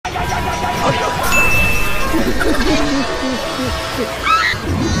Come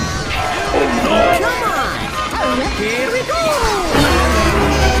on! Here we go!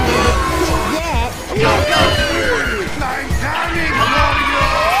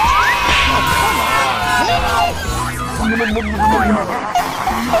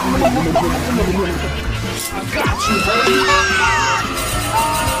 I got you, baby!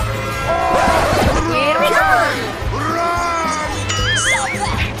 Here we go!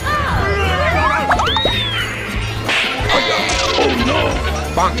 Oh no!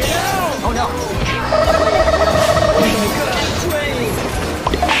 Bonk! Oh no!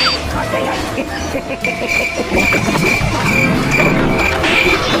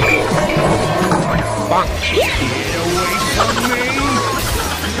 Bonk! Get away from me!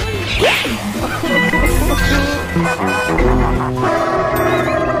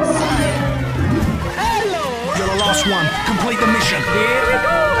 Hello! You're the last one. Complete the mission. Here we go!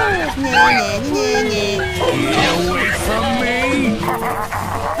 Get away from me!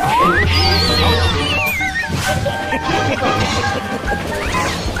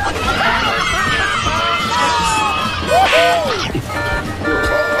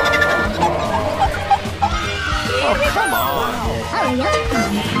 Oh, come on! Hurry up!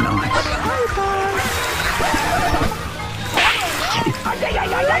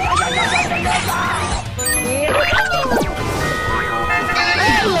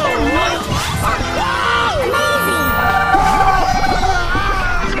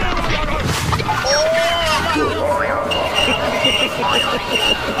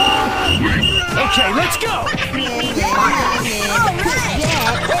 Okay, let's go!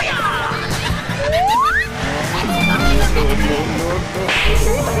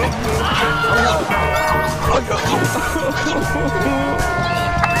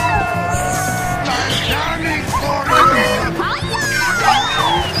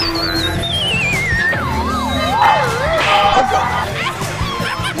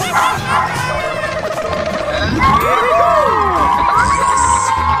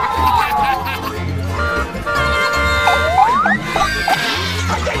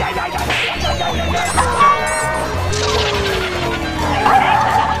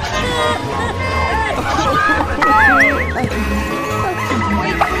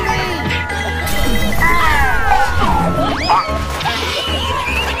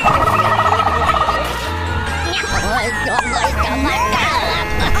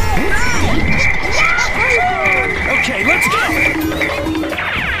 Okay, let's go!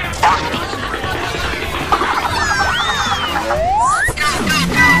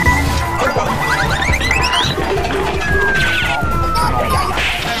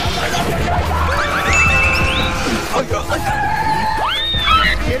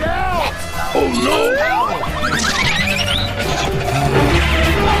 Get out! Oh no!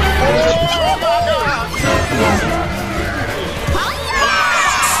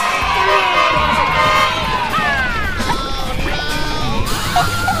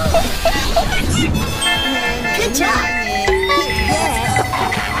 Good job!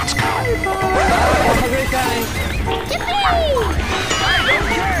 Have a great time!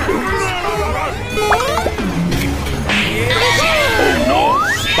 Oh no!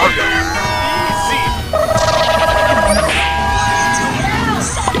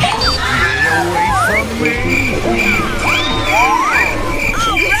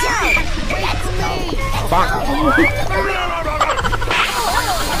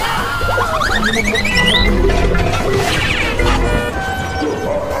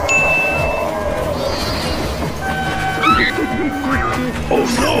 Oh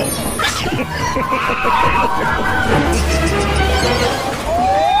no!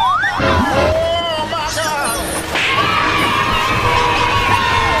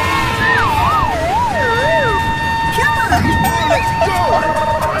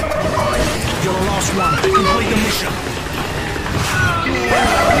 You're the last one. Complete the mission.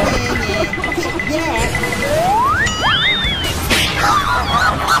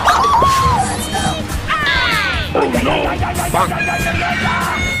 Oh no! Bonk!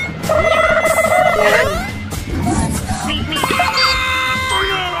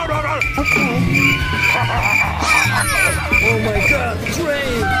 Oh my god,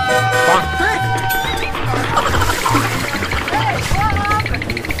 train! Bonk!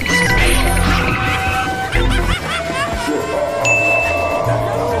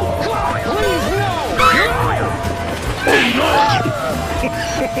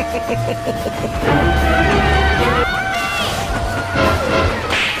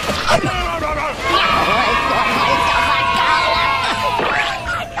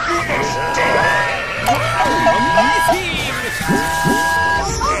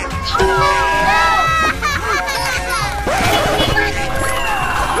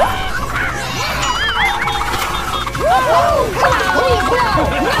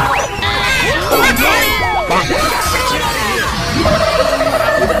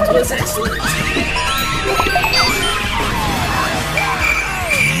 excellent.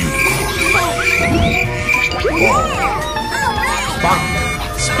 Bump.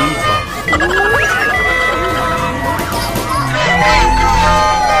 Speed bump.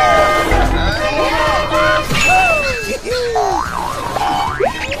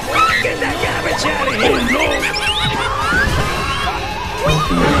 Get that garbage out of here!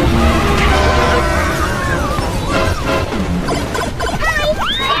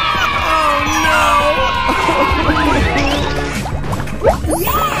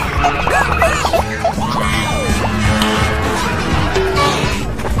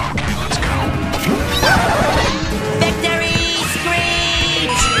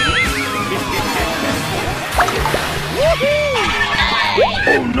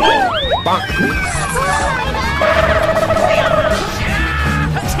 Bump.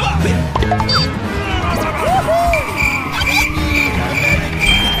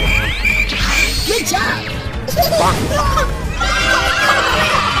 Good job. Bump.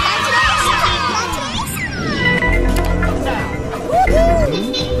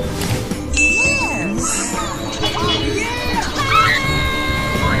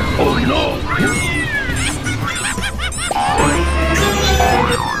 Oh no!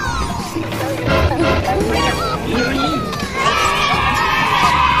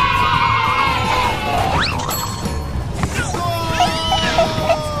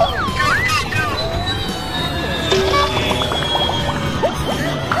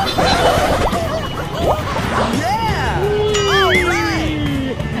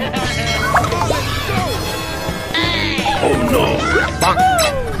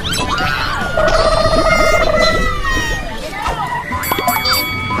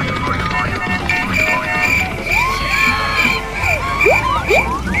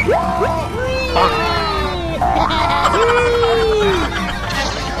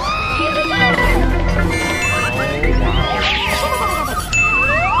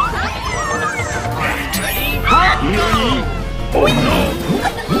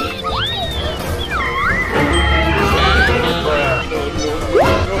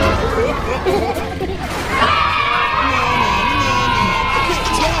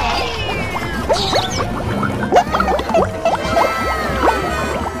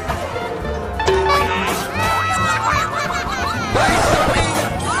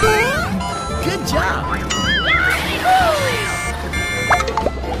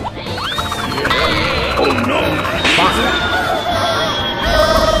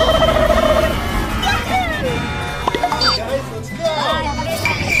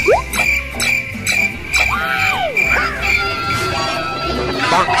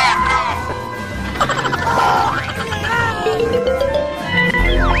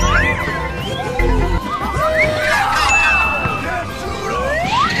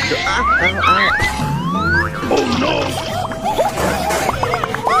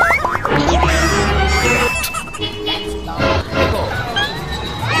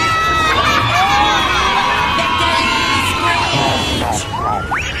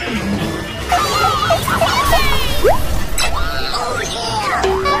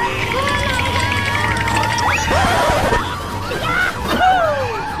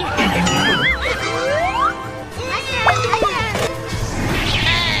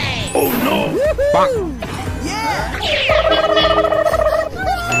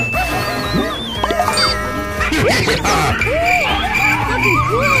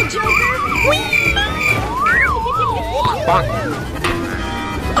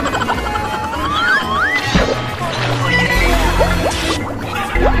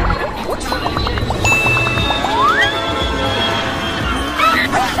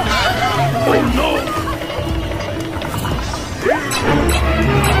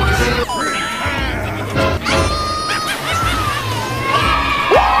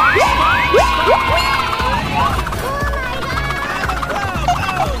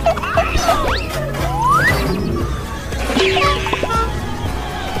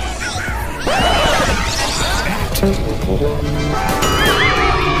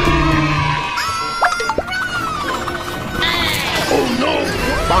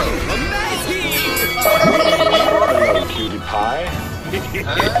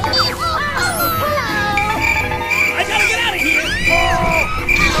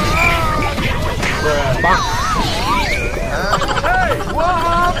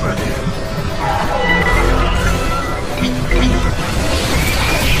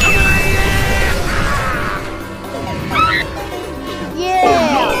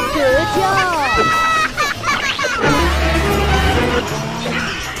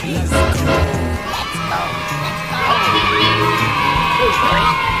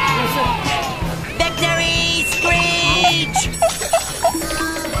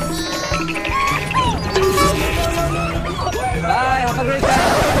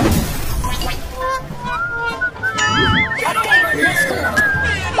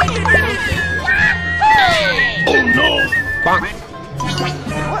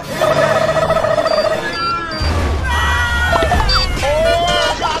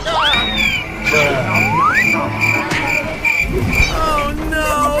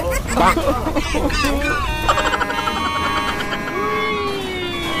 Oh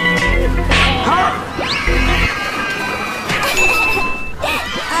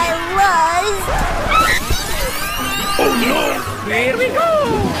no! Here we go!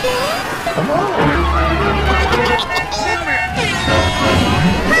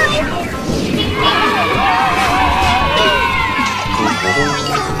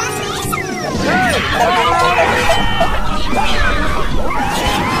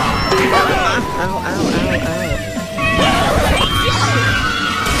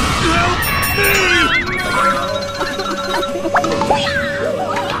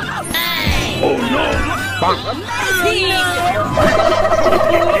 Oh no!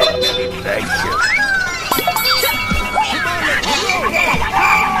 Thank you.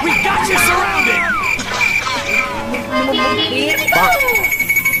 We got you surrounded! Here we go!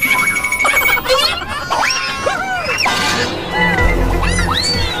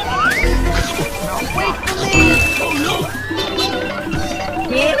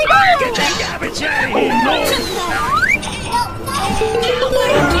 Get that garbage out of here! Oh no!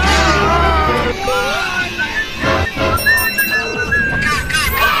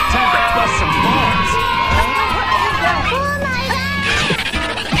 Time to bust some balls!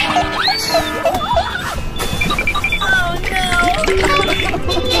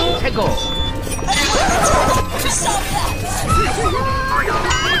 Tickle!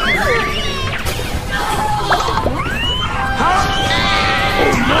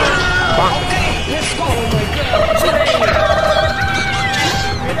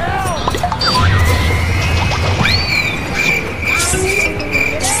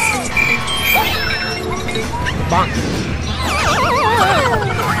 Bonk.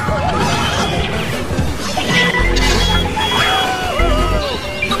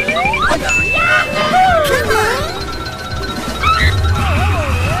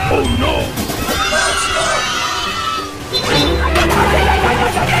 Oh no!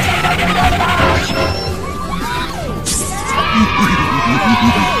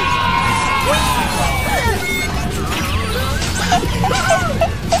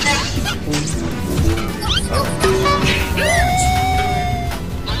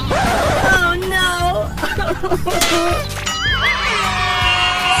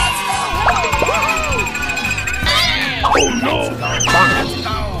 Oh no! Oh no!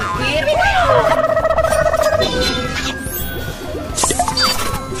 Here we go!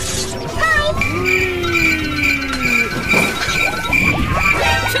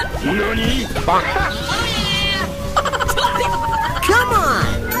 Nani? Bonk. Come on!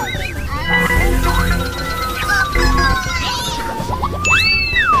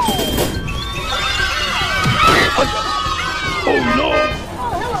 Oh no!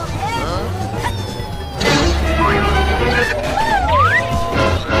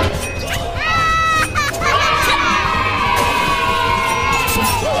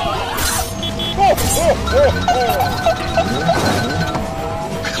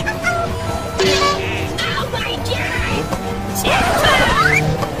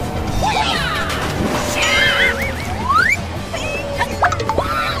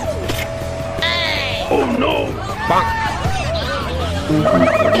 Oh no! Bonk.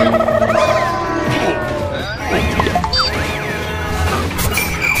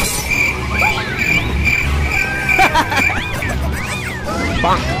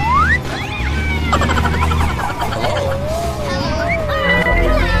 Bonk.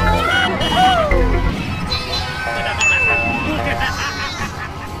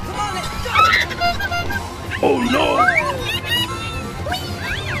 Oh no!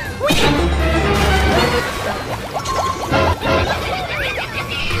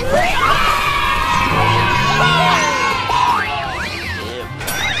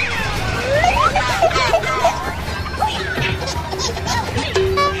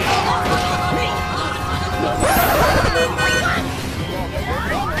 Oh no!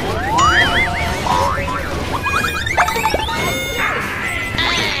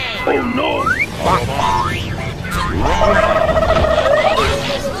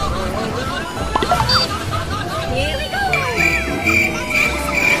 Here we go!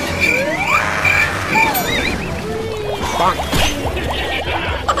 Bonk.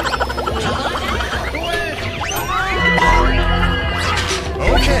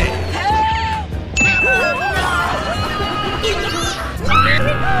 Okay!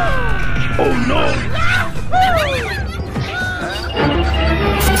 Oh no!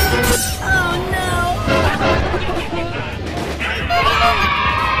 Oh no!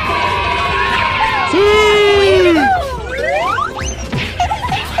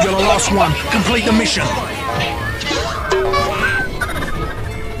 You're the last one. Complete the mission.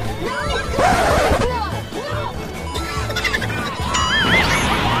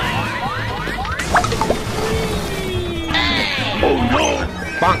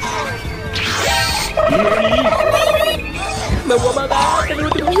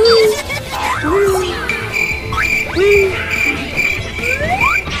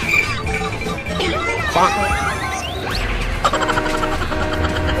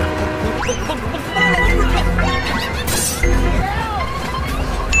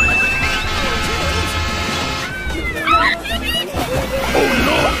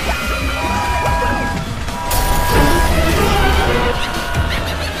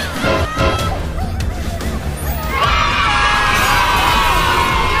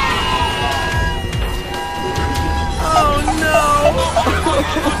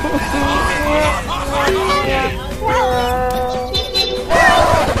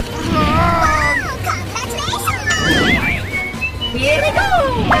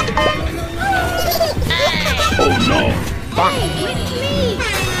 Oh no! Bonk!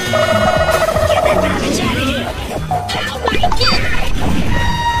 Get that garbage out of here! Oh my God!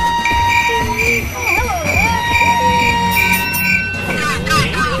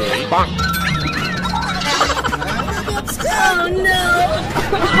 Bonk! Oh no!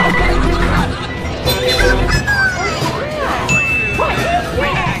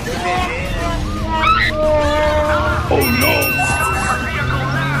 Oh no!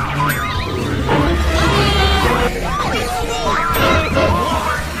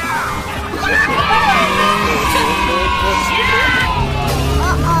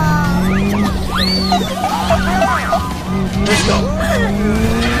 Let's go!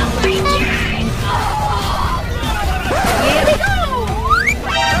 Here we go!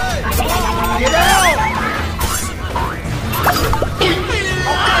 Get out!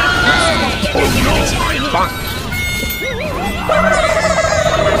 Oh no! Bonk!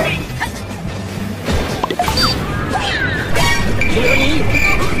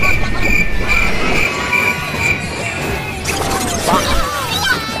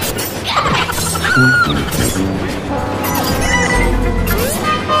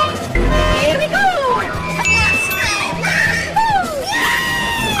 Here we go!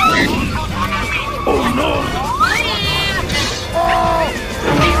 Oh no!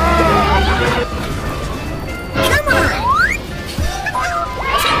 Come on!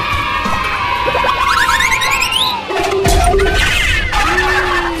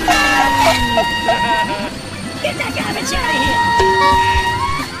 Get that garbage out of here!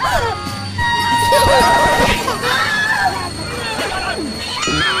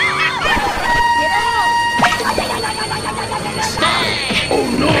 Oh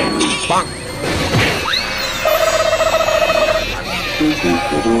no! Bonk!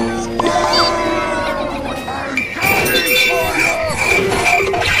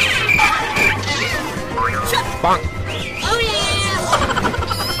 Bonk! Oh yeah!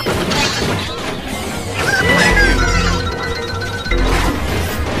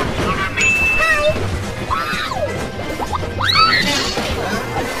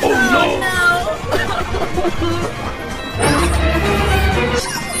 Oh no!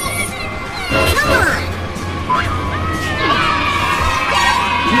 Come on!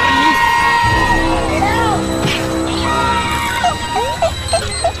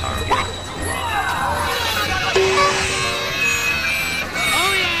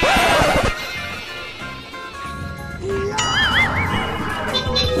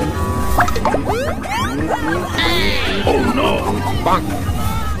 Oh no! Bonk!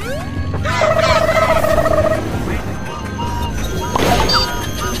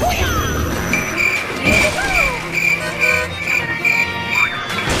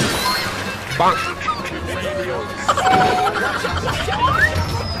 Bonk!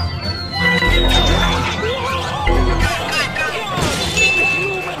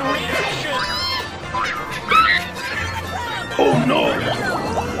 Oh no!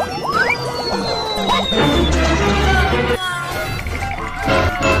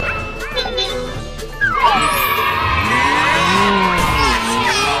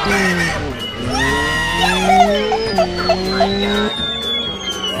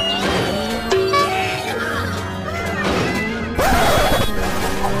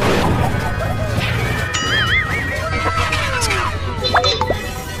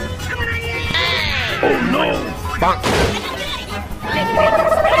 Oh no! Bonk!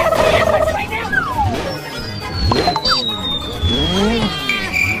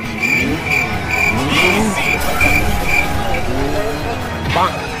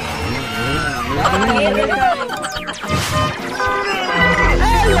 Bonk!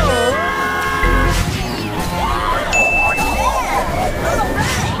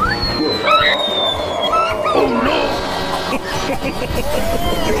 Oh no!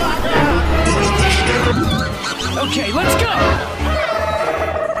 Okay, let's go!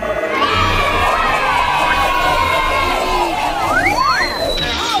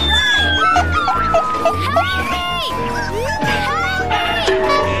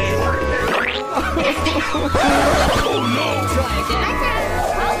 Oh no!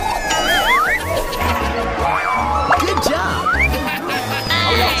 Good job!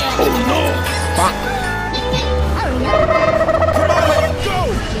 Oh no! Bonk!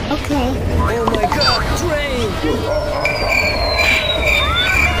 Okay. Oh my god, train!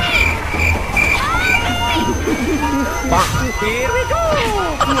 Bonk! Here we go!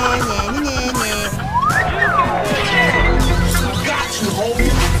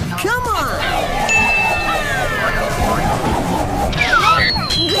 Come on!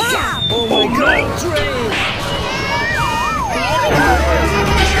 Good job! Oh my god, train!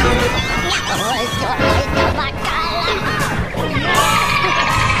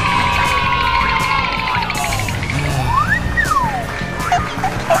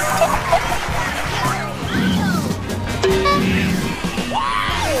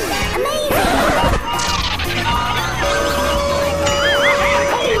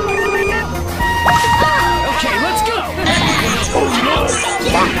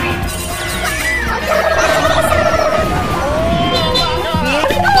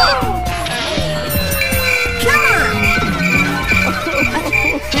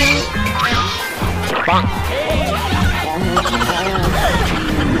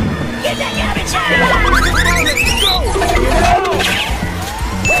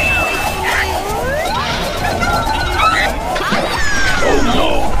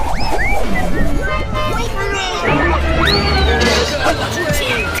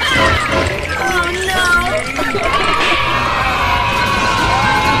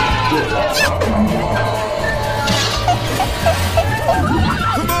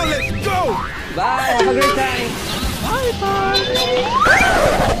 Bye. Have a great time. Bye bye.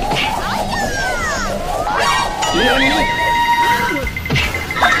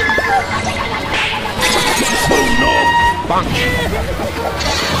 Oh no! Bonk.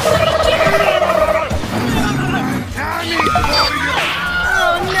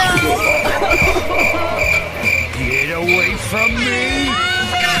 Get away from me!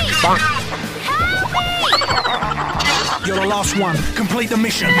 Bonk. You're the last one. Complete the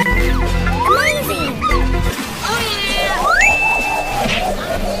mission. Amazing! Oh yeah!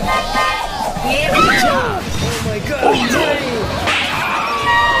 Here we go! Oh my god. Oh no!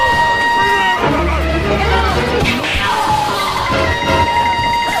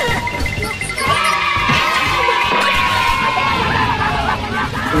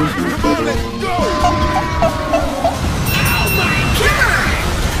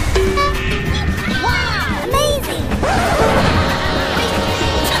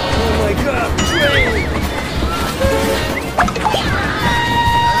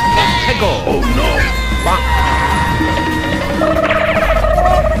 Go. Oh no! Bonk.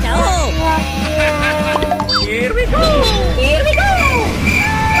 Here we go. Here we go!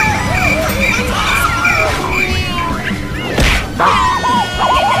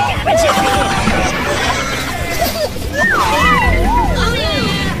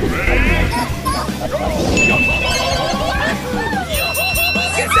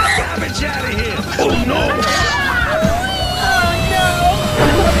 Get that garbage out of here. Oh no!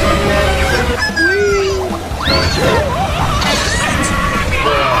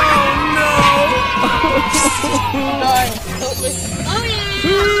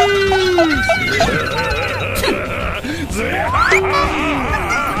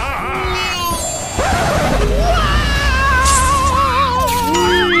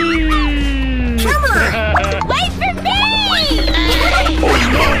 Come on! Wait for me! Oh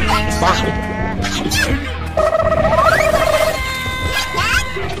no! Bonk.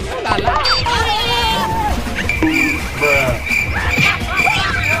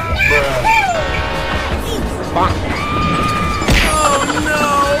 Bonk. Oh no!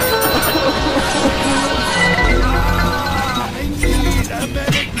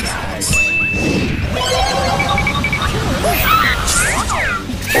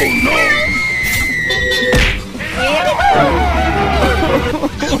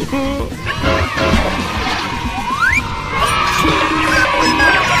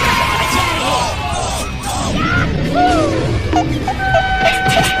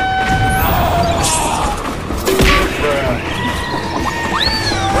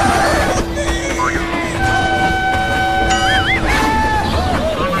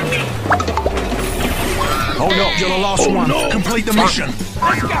 Hold up, you're the last one. no. Complete the mission.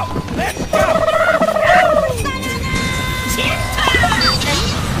 Let's go. Let's go.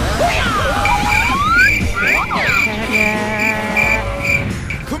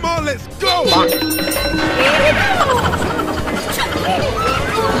 Come on, let's go!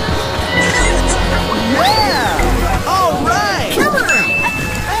 Yeah. All right. Come on!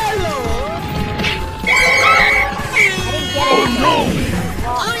 Oh no!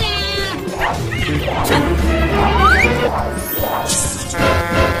 Oh yeah!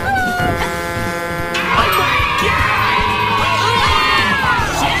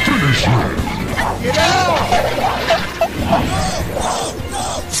 Finish him! Get out.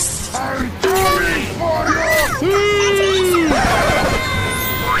 I'm coming for you!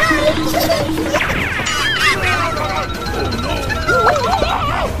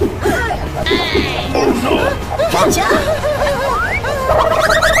 Oh no! Good job!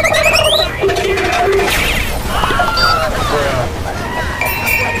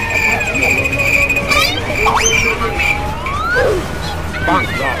 Bonk.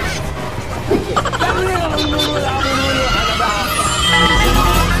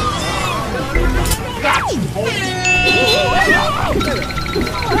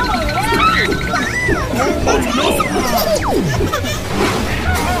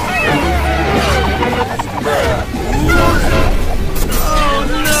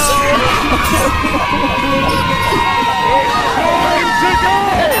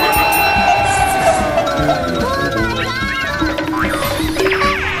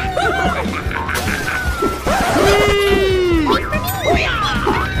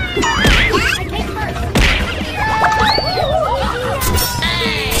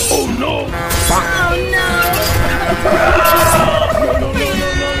 Oh no!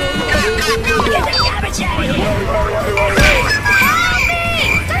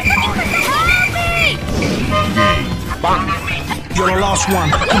 Bonk. You're the last one.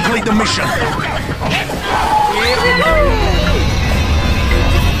 Complete the mission. Here we go.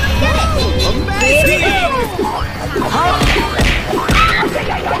 How are you?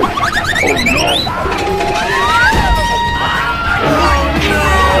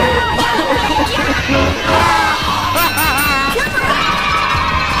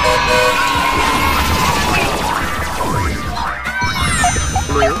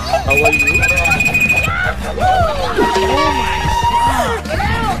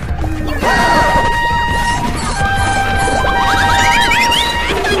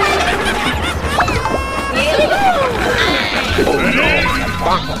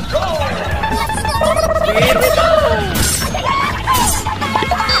 Let's go.